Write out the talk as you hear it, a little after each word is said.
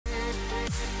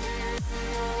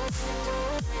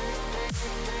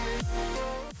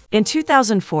In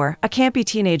 2004, a campy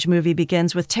teenage movie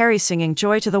begins with Terry singing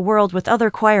Joy to the World with other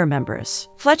choir members.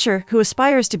 Fletcher, who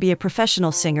aspires to be a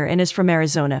professional singer and is from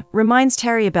Arizona, reminds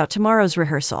Terry about tomorrow's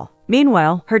rehearsal.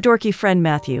 Meanwhile, her dorky friend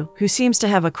Matthew, who seems to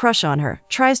have a crush on her,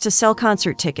 tries to sell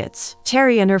concert tickets.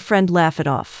 Terry and her friend laugh it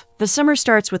off. The summer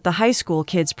starts with the high school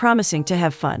kids promising to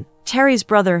have fun. Terry's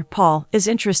brother, Paul, is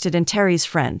interested in Terry's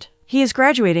friend. He is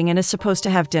graduating and is supposed to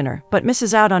have dinner, but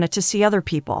misses out on it to see other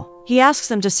people. He asks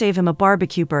them to save him a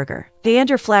barbecue burger. They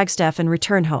enter Flagstaff and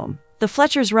return home. The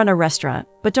Fletchers run a restaurant,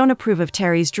 but don't approve of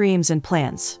Terry's dreams and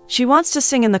plans. She wants to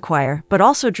sing in the choir, but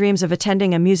also dreams of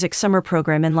attending a music summer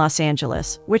program in Los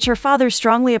Angeles, which her father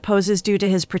strongly opposes due to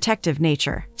his protective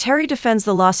nature. Terry defends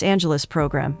the Los Angeles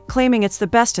program, claiming it's the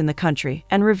best in the country,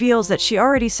 and reveals that she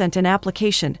already sent an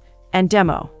application and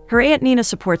demo. Her aunt Nina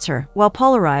supports her, while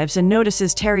Paul arrives and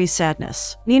notices Terry's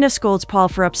sadness. Nina scolds Paul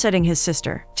for upsetting his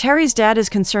sister. Terry's dad is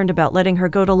concerned about letting her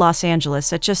go to Los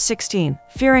Angeles at just 16,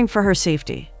 fearing for her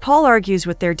safety. Paul argues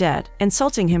with their dad,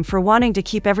 insulting him for wanting to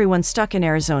keep everyone stuck in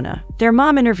Arizona. Their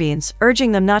mom intervenes,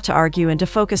 urging them not to argue and to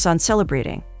focus on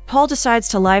celebrating. Paul decides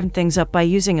to liven things up by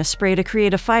using a spray to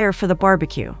create a fire for the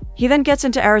barbecue. He then gets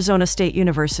into Arizona State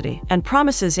University and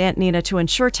promises Aunt Nina to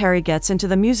ensure Terry gets into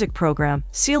the music program,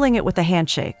 sealing it with a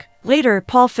handshake. Later,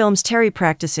 Paul films Terry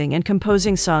practicing and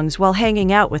composing songs while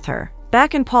hanging out with her.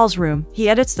 Back in Paul's room, he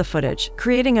edits the footage,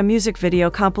 creating a music video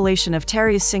compilation of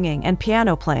Terry's singing and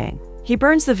piano playing. He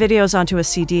burns the videos onto a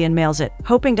CD and mails it,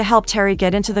 hoping to help Terry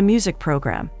get into the music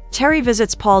program. Terry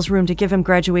visits Paul's room to give him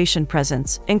graduation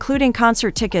presents, including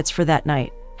concert tickets for that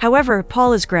night. However,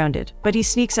 Paul is grounded, but he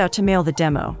sneaks out to mail the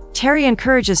demo. Terry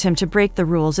encourages him to break the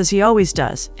rules as he always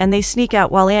does, and they sneak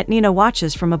out while Aunt Nina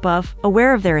watches from above,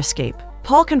 aware of their escape.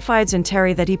 Paul confides in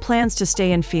Terry that he plans to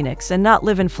stay in Phoenix and not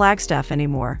live in Flagstaff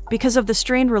anymore because of the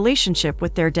strained relationship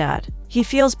with their dad. He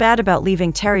feels bad about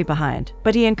leaving Terry behind,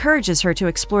 but he encourages her to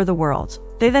explore the world.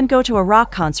 They then go to a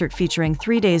rock concert featuring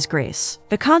 3 Days Grace.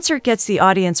 The concert gets the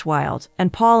audience wild,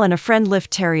 and Paul and a friend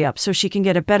lift Terry up so she can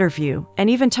get a better view, and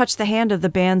even touch the hand of the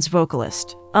band's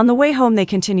vocalist. On the way home they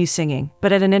continue singing,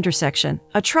 but at an intersection,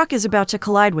 a truck is about to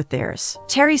collide with theirs.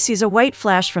 Terry sees a white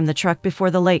flash from the truck before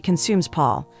the light consumes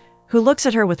Paul, who looks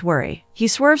at her with worry. He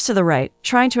swerves to the right,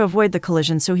 trying to avoid the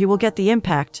collision so he will get the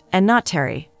impact, and not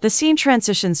Terry. The scene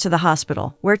transitions to the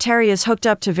hospital, where Terry is hooked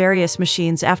up to various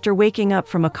machines after waking up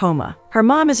from a coma. Her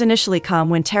mom is initially calm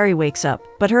when Terry wakes up,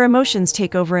 but her emotions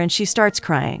take over and she starts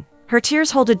crying. Her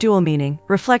tears hold a dual meaning,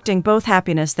 reflecting both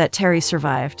happiness that Terry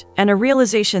survived, and a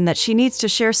realization that she needs to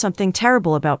share something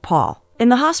terrible about Paul. In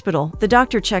the hospital, the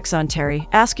doctor checks on Terry,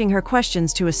 asking her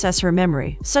questions to assess her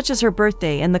memory, such as her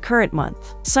birthday and the current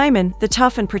month. Simon, the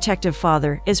tough and protective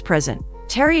father, is present.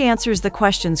 Terry answers the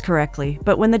questions correctly,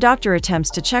 but when the doctor attempts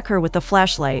to check her with the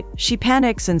flashlight, she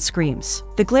panics and screams.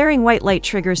 The glaring white light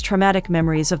triggers traumatic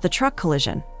memories of the truck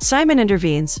collision. Simon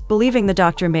intervenes, believing the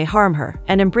doctor may harm her,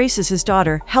 and embraces his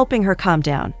daughter, helping her calm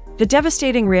down. The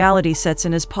devastating reality sets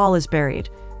in as Paul is buried,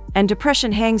 and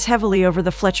depression hangs heavily over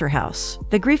the Fletcher house.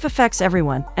 The grief affects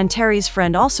everyone, and Terry's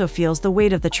friend also feels the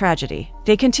weight of the tragedy.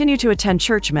 They continue to attend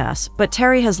church mass, but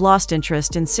Terry has lost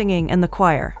interest in singing and the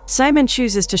choir. Simon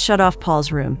chooses to shut off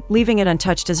Paul's room, leaving it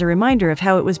untouched as a reminder of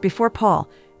how it was before Paul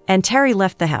and Terry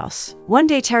left the house. One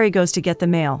day Terry goes to get the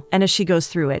mail, and as she goes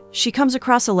through it, she comes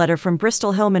across a letter from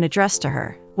Bristol Hillman addressed to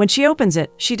her. When she opens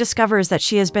it, she discovers that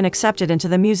she has been accepted into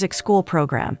the music school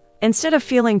program. Instead of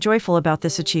feeling joyful about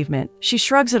this achievement, she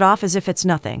shrugs it off as if it's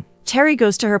nothing. Terry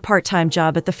goes to her part-time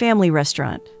job at the family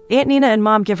restaurant. Aunt Nina and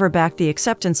Mom give her back the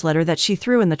acceptance letter that she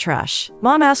threw in the trash.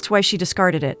 Mom asks why she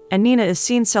discarded it, and Nina is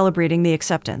seen celebrating the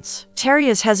acceptance. Terry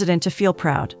is hesitant to feel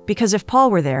proud, because if Paul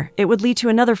were there, it would lead to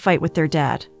another fight with their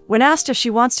dad. When asked if she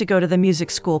wants to go to the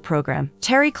music school program,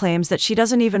 Terry claims that she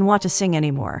doesn't even want to sing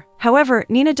anymore. However,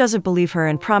 Nina doesn't believe her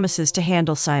and promises to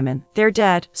handle Simon, their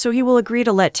dad, so he will agree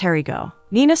to let Terry go.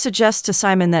 Nina suggests to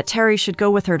Simon that Terry should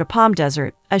go with her to Palm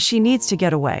Desert, as she needs to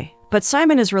get away. But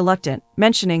Simon is reluctant,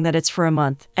 mentioning that it's for a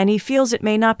month, and he feels it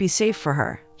may not be safe for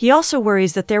her. He also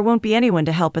worries that there won't be anyone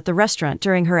to help at the restaurant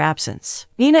during her absence.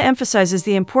 Nina emphasizes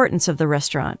the importance of the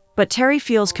restaurant, but Terry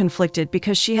feels conflicted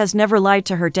because she has never lied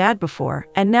to her dad before,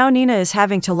 and now Nina is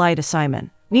having to lie to Simon.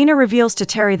 Nina reveals to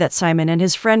Terry that Simon and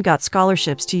his friend got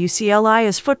scholarships to UCLA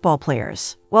as football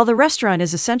players. While the restaurant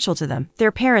is essential to them,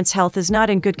 their parents' health is not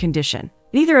in good condition.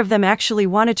 Neither of them actually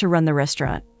wanted to run the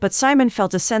restaurant, but Simon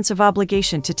felt a sense of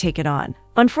obligation to take it on.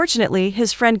 Unfortunately,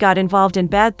 his friend got involved in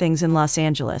bad things in Los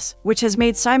Angeles, which has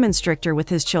made Simon stricter with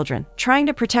his children, trying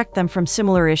to protect them from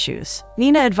similar issues.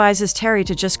 Nina advises Terry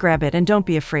to just grab it and don't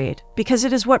be afraid, because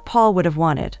it is what Paul would have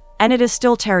wanted. and it is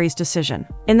still Terry's decision.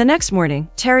 In the next morning,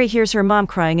 Terry hears her mom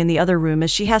crying in the other room as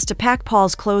she has to pack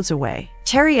Paul's clothes away.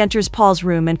 Terry enters Paul's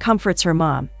room and comforts her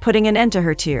mom, putting an end to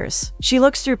her tears. She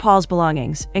looks through Paul's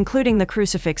belongings, including the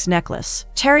crucifix necklace.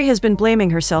 Terry has been blaming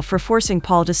herself for forcing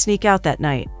Paul to sneak out that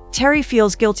night. Terry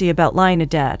feels guilty about lying to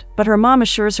Dad, but her mom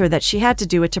assures her that she had to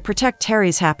do it to protect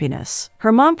Terry's happiness.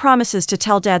 Her mom promises to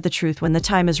tell Dad the truth when the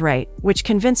time is right, which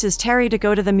convinces Terry to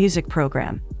go to the music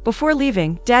program. Before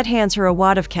leaving, Dad hands her a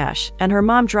wad of cash, and her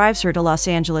mom drives her to Los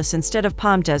Angeles instead of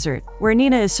Palm Desert, where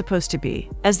Nina is supposed to be.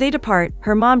 As they depart,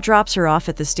 her mom drops her off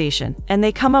at the station, and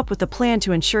they come up with a plan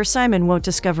to ensure Simon won't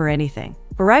discover anything.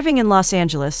 Arriving in Los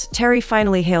Angeles, Terry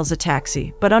finally hails a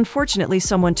taxi, but unfortunately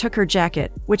someone took her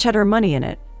jacket, which had her money in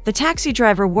it. The taxi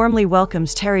driver warmly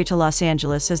welcomes Terry to Los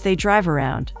Angeles as they drive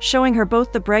around, showing her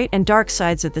both the bright and dark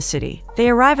sides of the city.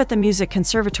 They arrive at the music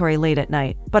conservatory late at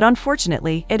night, but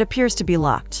unfortunately, it appears to be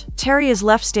locked. Terry is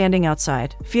left standing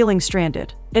outside, feeling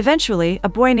stranded. Eventually, a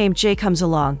boy named Jay comes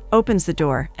along, opens the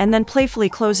door, and then playfully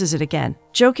closes it again,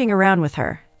 joking around with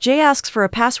her. Jay asks for a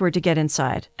password to get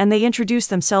inside, and they introduce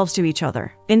themselves to each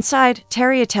other. Inside,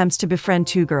 Terry attempts to befriend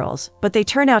two girls, but they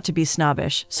turn out to be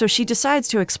snobbish, so she decides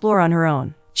to explore on her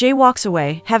own. Jay walks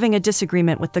away, having a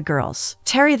disagreement with the girls.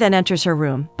 Terry then enters her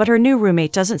room, but her new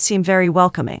roommate doesn't seem very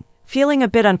welcoming. Feeling a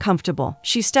bit uncomfortable,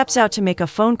 she steps out to make a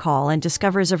phone call and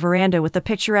discovers a veranda with a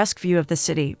picturesque view of the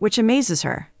city, which amazes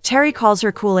her. Terry calls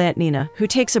her cool Aunt Nina, who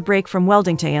takes a break from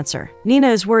welding to answer. Nina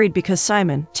is worried because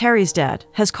Simon, Terry's dad,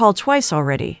 has called twice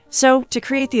already. So, to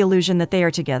create the illusion that they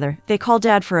are together, they call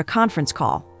Dad for a conference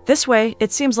call. This way,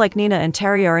 it seems like Nina and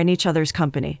Terry are in each other's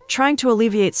company, trying to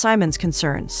alleviate Simon's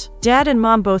concerns. Dad and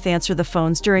Mom both answer the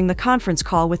phones during the conference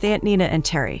call with Aunt Nina and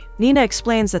Terry. Nina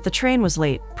explains that the train was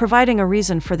late, providing a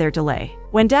reason for their delay.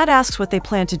 When Dad asks what they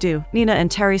plan to do, Nina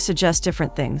and Terry suggest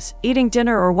different things, eating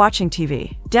dinner or watching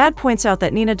TV. Dad points out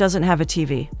that Nina doesn't have a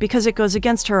TV, because it goes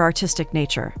against her artistic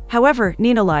nature. However,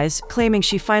 Nina lies, claiming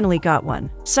she finally got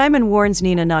one. Simon warns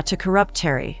Nina not to corrupt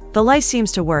Terry. The lie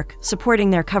seems to work, supporting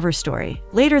their cover story.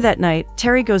 Later that night,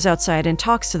 Terry goes outside and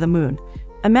talks to the moon,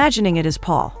 imagining it is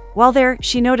Paul. While there,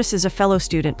 she notices a fellow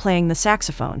student playing the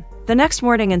saxophone. The next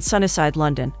morning in Sunnyside,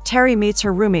 London, Terry meets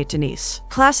her roommate Denise.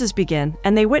 Classes begin,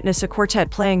 and they witness a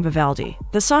quartet playing Vivaldi.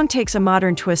 The song takes a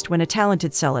modern twist when a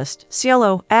talented cellist,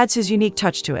 Cielo, adds his unique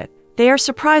touch to it. They are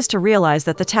surprised to realize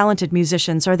that the talented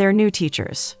musicians are their new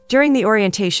teachers. During the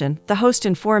orientation, the host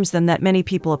informs them that many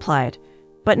people applied,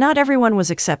 but not everyone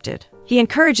was accepted. He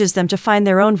encourages them to find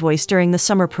their own voice during the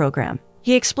summer program.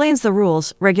 He explains the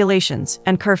rules, regulations,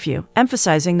 and curfew,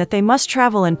 emphasizing that they must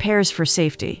travel in pairs for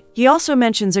safety. He also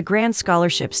mentions a grand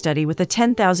scholarship study with a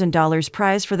 $10,000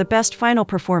 prize for the best final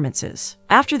performances.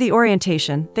 After the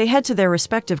orientation, they head to their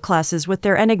respective classes with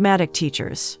their enigmatic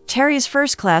teachers. Terry's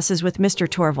first class is with Mr.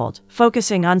 Torvald,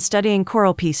 focusing on studying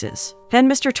choral pieces. Then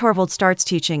Mr. Torvald starts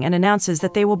teaching and announces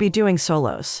that they will be doing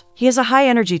solos. He is a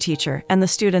high-energy teacher, and the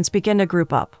students begin to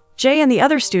group up. Jay and the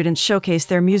other students showcase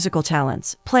their musical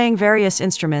talents, playing various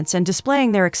instruments and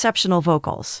displaying their exceptional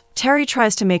vocals. Terry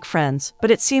tries to make friends,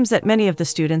 but it seems that many of the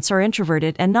students are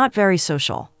introverted and not very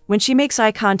social. When she makes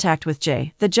eye contact with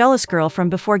Jay, the jealous girl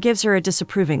from before gives her a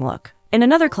disapproving look. In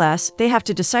another class, they have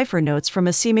to decipher notes from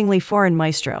a seemingly foreign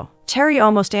maestro. Terry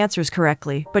almost answers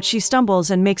correctly, but she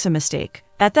stumbles and makes a mistake.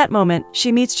 At that moment,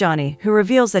 she meets Johnny, who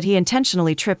reveals that he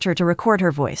intentionally tripped her to record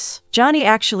her voice. Johnny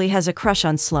actually has a crush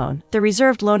on Sloane, the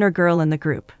reserved loner girl in the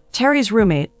group. Terry's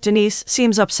roommate, Denise,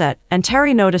 seems upset, and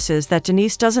Terry notices that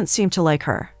Denise doesn't seem to like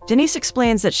her. Denise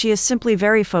explains that she is simply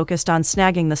very focused on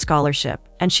snagging the scholarship,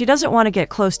 and she doesn't want to get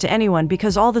close to anyone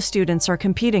because all the students are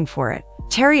competing for it.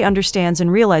 Terry understands and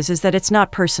realizes that it's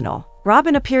not personal.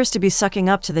 Robin appears to be sucking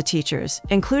up to the teachers,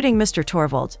 including Mr.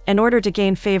 Torvald, in order to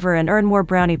gain favor and earn more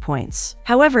brownie points.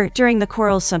 However, during the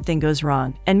chorals something goes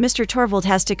wrong, and Mr. Torvald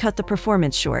has to cut the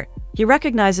performance short. He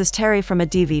recognizes Terry from a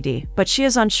DVD, but she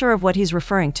is unsure of what he's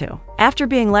referring to. After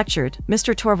being lectured,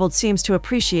 Mr. Torvald seems to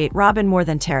appreciate Robin more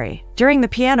than Terry. During the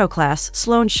piano class,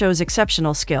 Sloane shows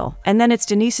exceptional skill, and then it's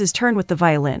Denise's turn with the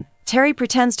violin. Terry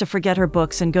pretends to forget her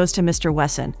books and goes to Mr.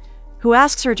 Wesson, who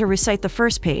asks her to recite the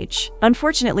first page.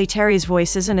 Unfortunately, Terry's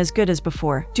voice isn't as good as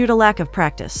before, due to lack of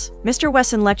practice. Mr.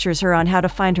 Wesson lectures her on how to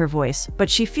find her voice, but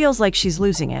she feels like she's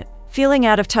losing it. Feeling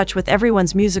out of touch with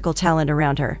everyone's musical talent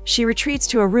around her, she retreats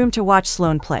to a room to watch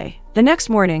Sloane play. The next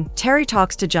morning, Terry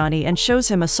talks to Johnny and shows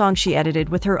him a song she edited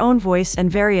with her own voice and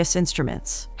various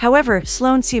instruments. However,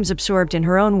 Sloane seems absorbed in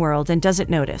her own world and doesn't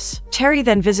notice. Terry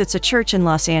then visits a church in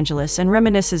Los Angeles and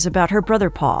reminisces about her brother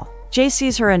Paul. Jay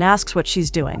sees her and asks what she's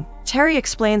doing. Terry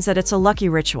explains that it's a lucky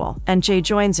ritual, and Jay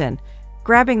joins in,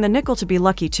 grabbing the nickel to be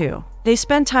lucky too. They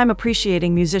spend time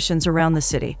appreciating musicians around the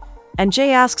city, and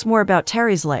Jay asks more about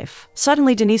Terry's life.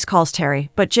 Suddenly Denise calls Terry,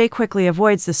 but Jay quickly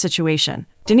avoids the situation.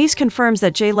 Denise confirms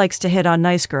that Jay likes to hit on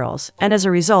nice girls, and as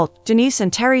a result, Denise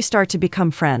and Terry start to become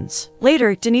friends.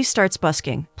 Later, Denise starts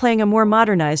busking, playing a more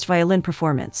modernized violin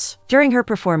performance. During her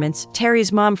performance,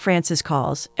 Terry's mom Frances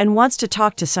calls and wants to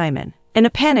talk to Simon. In a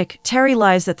panic, Terry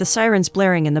lies that the sirens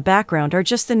blaring in the background are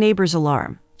just the neighbor's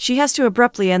alarm. She has to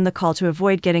abruptly end the call to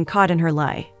avoid getting caught in her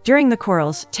lie. During the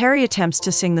chorals, Terry attempts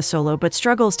to sing the solo but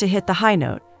struggles to hit the high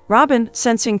note. Robin,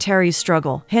 sensing Terry's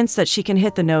struggle, hints that she can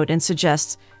hit the note and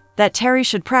suggests that Terry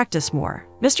should practice more.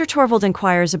 Mr. Torvald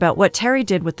inquires about what Terry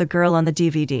did with the girl on the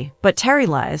DVD, but Terry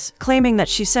lies, claiming that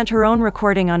she sent her own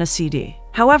recording on a CD.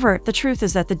 However, the truth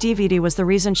is that the DVD was the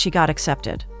reason she got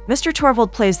accepted. Mr.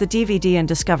 Torvald plays the DVD and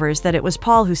discovers that it was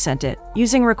Paul who sent it,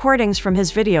 using recordings from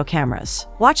his video cameras.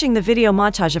 Watching the video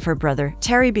montage of her brother,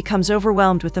 Terry becomes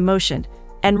overwhelmed with emotion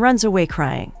and runs away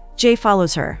crying. Jay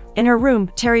follows her. In her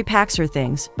room, Terry packs her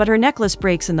things, but her necklace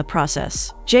breaks in the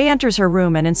process. Jay enters her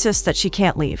room and insists that she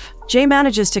can't leave. Jay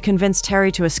manages to convince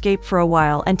Terry to escape for a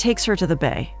while and takes her to the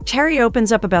bay. Terry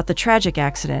opens up about the tragic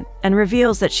accident and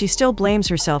reveals that she still blames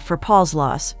herself for Paul's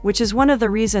loss, which is one of the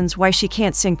reasons why she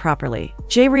can't sing properly.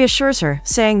 Jay reassures her,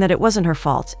 saying that it wasn't her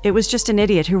fault, it was just an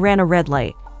idiot who ran a red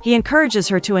light. He encourages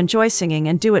her to enjoy singing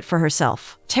and do it for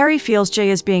herself. Terry feels Jay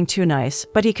is being too nice,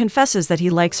 but he confesses that he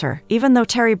likes her, even though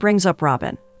Terry brings up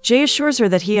Robin. Jay assures her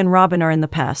that he and Robin are in the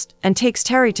past, and takes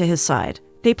Terry to his side.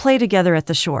 They play together at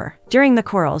the shore. During the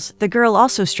chorals, the girl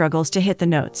also struggles to hit the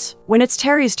notes. When it's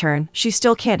Terry's turn, she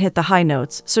still can't hit the high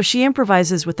notes, so she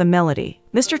improvises with the melody.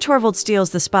 Mr. Torvald steals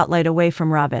the spotlight away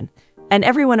from Robin, and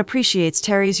everyone appreciates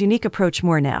Terry's unique approach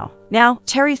more now. Now,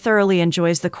 Terry thoroughly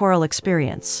enjoys the choral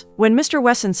experience. When Mr.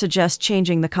 Wesson suggests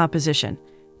changing the composition,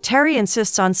 Terry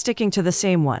insists on sticking to the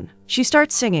same one. She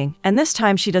starts singing, and this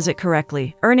time she does it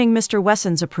correctly, earning Mr.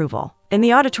 Wesson's approval. In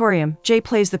the auditorium, Jay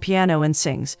plays the piano and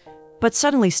sings, but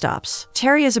suddenly stops.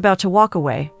 Terry is about to walk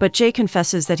away, but Jay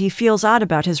confesses that he feels odd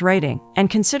about his writing, and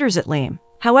considers it lame.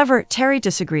 However, Terry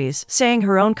disagrees, saying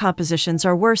her own compositions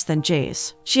are worse than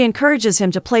Jay's. She encourages him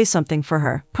to play something for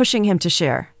her, pushing him to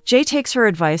share. Jay takes her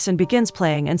advice and begins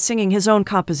playing and singing his own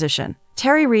composition.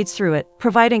 Terry reads through it,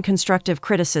 providing constructive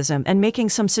criticism and making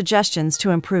some suggestions to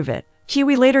improve it.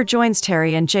 Kiwi later joins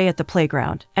Terry and Jay at the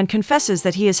playground, and confesses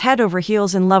that he is head over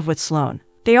heels in love with Sloane.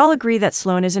 They all agree that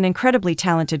Sloane is an incredibly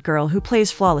talented girl who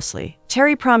plays flawlessly.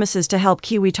 Terry promises to help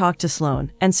Kiwi talk to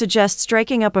Sloane, and suggests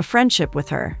striking up a friendship with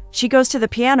her. She goes to the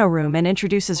piano room and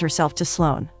introduces herself to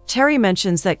Sloane. Terry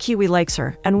mentions that Kiwi likes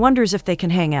her, and wonders if they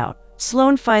can hang out.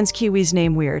 Sloane finds Kiwi's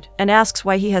name weird, and asks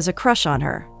why he has a crush on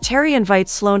her. Terry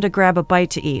invites Sloane to grab a bite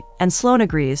to eat, and Sloane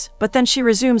agrees, but then she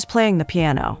resumes playing the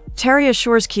piano. Terry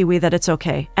assures Kiwi that it's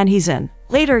okay, and he's in.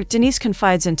 Later, Denise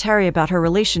confides in Terry about her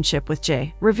relationship with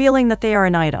Jay, revealing that they are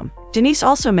an item. Denise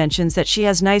also mentions that she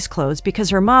has nice clothes because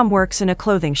her mom works in a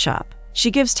clothing shop. She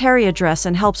gives Terry a dress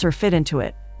and helps her fit into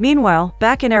it. Meanwhile,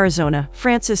 back in Arizona,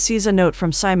 Frances sees a note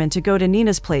from Simon to go to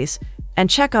Nina's place and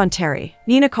check on Terry.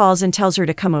 Nina calls and tells her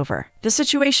to come over. The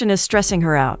situation is stressing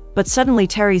her out, but suddenly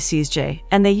Terry sees Jay,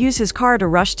 and they use his car to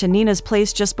rush to Nina's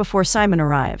place just before Simon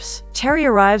arrives. Terry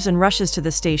arrives and rushes to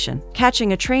the station,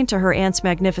 catching a train to her aunt's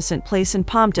magnificent place in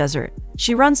Palm Desert.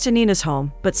 She runs to Nina's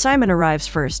home, but Simon arrives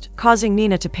first, causing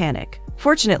Nina to panic.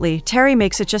 Fortunately, Terry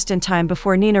makes it just in time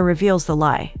before Nina reveals the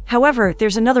lie. However,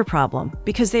 there's another problem,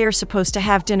 because they are supposed to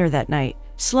have dinner that night.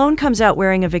 Sloane comes out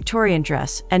wearing a Victorian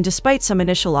dress, and despite some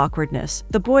initial awkwardness,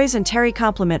 the boys and Terry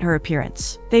compliment her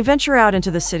appearance. They venture out into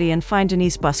the city and find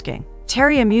Denise busking.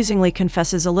 Terry amusingly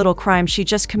confesses a little crime she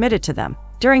just committed to them.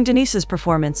 During Denise's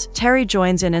performance, Terry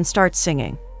joins in and starts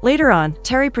singing. Later on,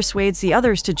 Terry persuades the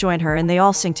others to join her and they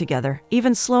all sing together,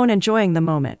 even Sloane enjoying the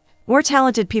moment. More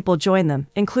talented people join them,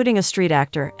 including a street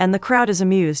actor, and the crowd is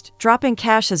amused, dropping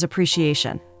cash as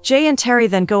appreciation. Jay and Terry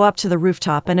then go up to the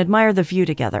rooftop and admire the view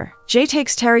together. Jay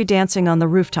takes Terry dancing on the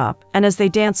rooftop, and as they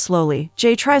dance slowly,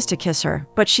 Jay tries to kiss her,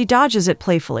 but she dodges it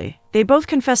playfully. They both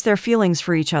confess their feelings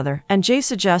for each other, and Jay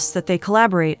suggests that they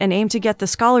collaborate and aim to get the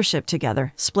scholarship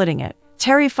together, splitting it.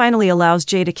 Terry finally allows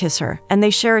Jay to kiss her, and they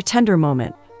share a tender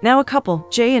moment. Now a couple,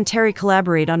 Jay and Terry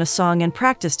collaborate on a song and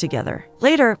practice together.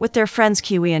 Later, with their friends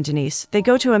Kiwi and Denise, they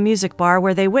go to a music bar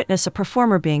where they witness a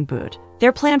performer being booed.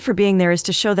 Their plan for being there is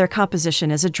to show their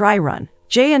composition as a dry run.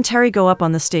 Jay and Terry go up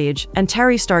on the stage, and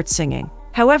Terry starts singing.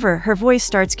 However, her voice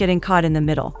starts getting caught in the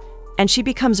middle, and she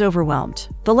becomes overwhelmed.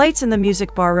 The lights in the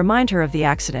music bar remind her of the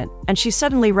accident, and she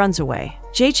suddenly runs away.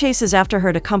 Jay chases after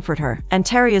her to comfort her, and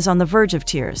Terry is on the verge of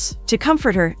tears. To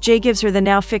comfort her, Jay gives her the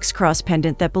now fixed cross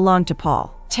pendant that belonged to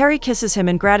Paul. Terry kisses him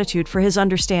in gratitude for his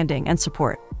understanding and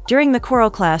support. During the choral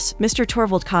class, Mr.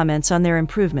 Torvald comments on their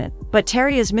improvement, but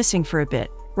Terry is missing for a bit.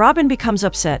 Robin becomes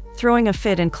upset, throwing a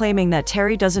fit and claiming that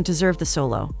Terry doesn't deserve the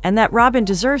solo, and that Robin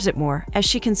deserves it more, as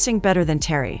she can sing better than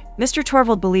Terry. Mr.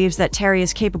 Torvald believes that Terry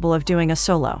is capable of doing a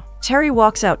solo. Terry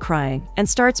walks out crying, and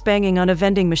starts banging on a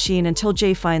vending machine until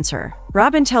Jay finds her.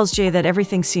 Robin tells Jay that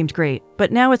everything seemed great,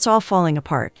 but now it's all falling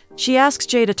apart. She asks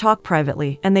Jay to talk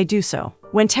privately, and they do so.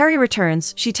 When Terry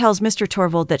returns, she tells Mr.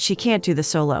 Torvald that she can't do the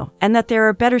solo, and that there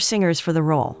are better singers for the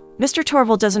role. Mr.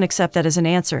 Torvald doesn't accept that as an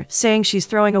answer, saying she's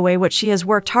throwing away what she has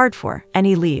worked hard for, and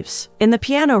he leaves. In the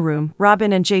piano room,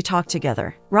 Robin and Jay talk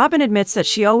together. Robin admits that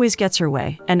she always gets her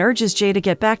way, and urges Jay to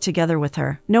get back together with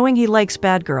her, knowing he likes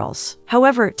bad girls.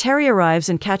 However, Terry arrives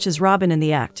and catches Robin in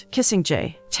the act, kissing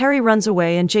Jay. Terry runs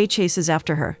away and Jay chases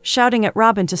after her, shouting at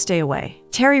Robin to stay away.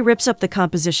 Terry rips up the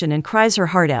composition and cries her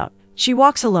heart out. She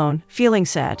walks alone, feeling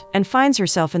sad, and finds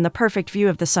herself in the perfect view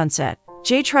of the sunset.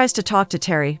 Jay tries to talk to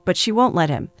Terry, but she won't let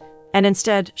him, and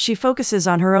instead, she focuses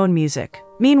on her own music.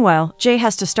 Meanwhile, Jay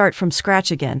has to start from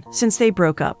scratch again, since they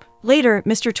broke up. Later,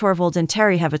 Mr. Torvald and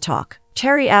Terry have a talk.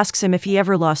 Terry asks him if he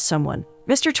ever lost someone.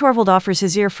 Mr. Torvald offers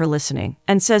his ear for listening,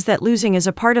 and says that losing is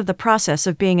a part of the process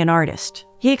of being an artist.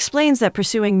 He explains that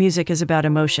pursuing music is about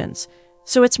emotions,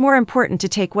 so it's more important to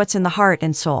take what's in the heart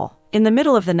and soul. In the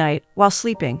middle of the night, while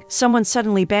sleeping, someone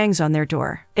suddenly bangs on their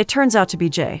door. It turns out to be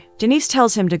Jay. Denise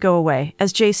tells him to go away,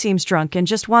 as Jay seems drunk and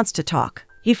just wants to talk.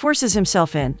 He forces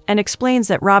himself in, and explains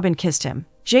that Robin kissed him.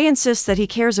 Jay insists that he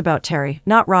cares about Terry,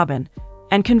 not Robin,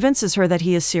 and convinces her that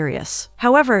he is serious.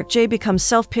 However, Jay becomes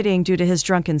self-pitying due to his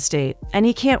drunken state, and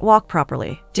he can't walk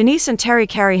properly. Denise and Terry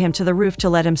carry him to the roof to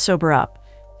let him sober up,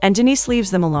 and Denise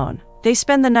leaves them alone. They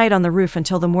spend the night on the roof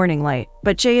until the morning light,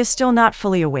 but Jay is still not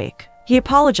fully awake. He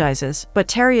apologizes, but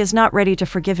Terry is not ready to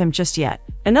forgive him just yet.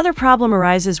 Another problem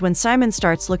arises when Simon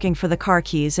starts looking for the car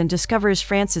keys and discovers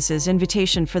Francis's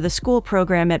invitation for the school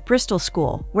program at Bristol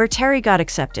School, where Terry got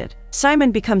accepted.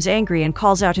 Simon becomes angry and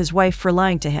calls out his wife for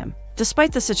lying to him.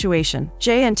 Despite the situation,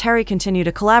 Jay and Terry continue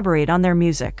to collaborate on their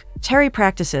music. Terry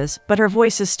practices, but her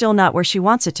voice is still not where she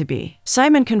wants it to be.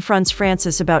 Simon confronts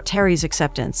Francis about Terry's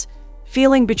acceptance,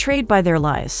 feeling betrayed by their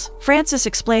lies. Francis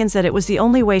explains that it was the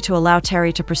only way to allow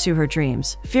Terry to pursue her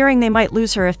dreams, fearing they might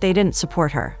lose her if they didn't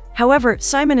support her. However,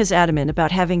 Simon is adamant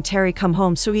about having Terry come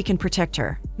home so he can protect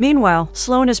her. Meanwhile,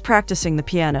 Sloane is practicing the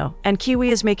piano, and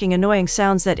Kiwi is making annoying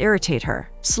sounds that irritate her.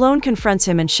 Sloane confronts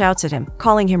him and shouts at him,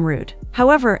 calling him rude.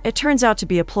 However, it turns out to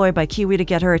be a ploy by Kiwi to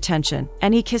get her attention,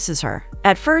 and he kisses her.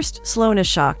 At first, Sloane is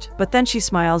shocked, but then she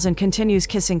smiles and continues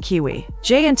kissing Kiwi.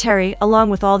 Jay and Terry,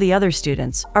 along with all the other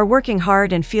students, are working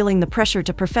hard and feeling the pressure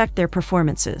to perfect their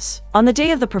performances. On the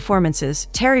day of the performances,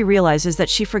 Terry realizes that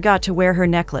she forgot to wear her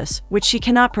necklace, which she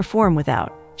cannot perform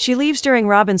without. She leaves during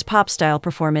Robin's pop-style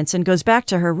performance and goes back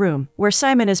to her room, where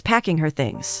Simon is packing her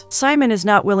things. Simon is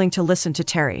not willing to listen to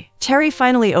Terry. Terry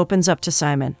finally opens up to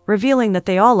Simon, revealing that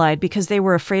they all lied because they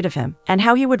were afraid of him, and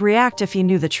how he would react if he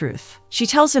knew the truth. She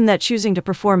tells him that choosing to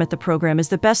perform at the program is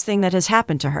the best thing that has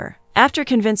happened to her. After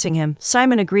convincing him,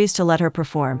 Simon agrees to let her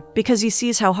perform, because he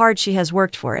sees how hard she has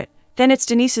worked for it. Then it's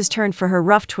Denise's turn for her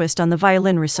rough twist on the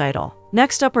violin recital.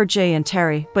 Next up are Jay and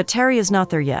Terry, but Terry is not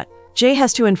there yet. Jay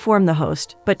has to inform the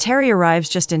host, but Terry arrives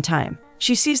just in time.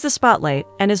 She sees the spotlight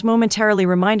and is momentarily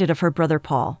reminded of her brother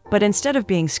Paul, but instead of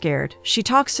being scared, she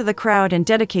talks to the crowd and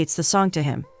dedicates the song to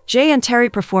him. Jay and Terry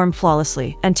perform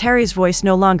flawlessly, and Terry's voice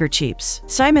no longer cheeps.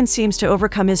 Simon seems to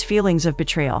overcome his feelings of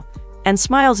betrayal and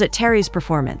smiles at Terry's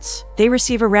performance. They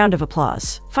receive a round of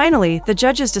applause. Finally, the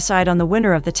judges decide on the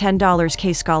winner of the $10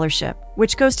 K scholarship,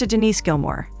 which goes to Denise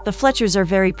Gilmore. The Fletchers are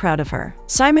very proud of her.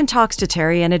 Simon talks to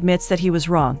Terry and admits that he was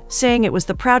wrong, saying it was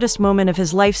the proudest moment of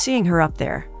his life seeing her up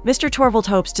there. Mr. Torvald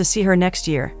hopes to see her next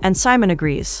year, and Simon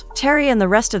agrees. Terry and the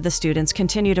rest of the students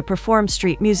continue to perform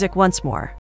street music once more.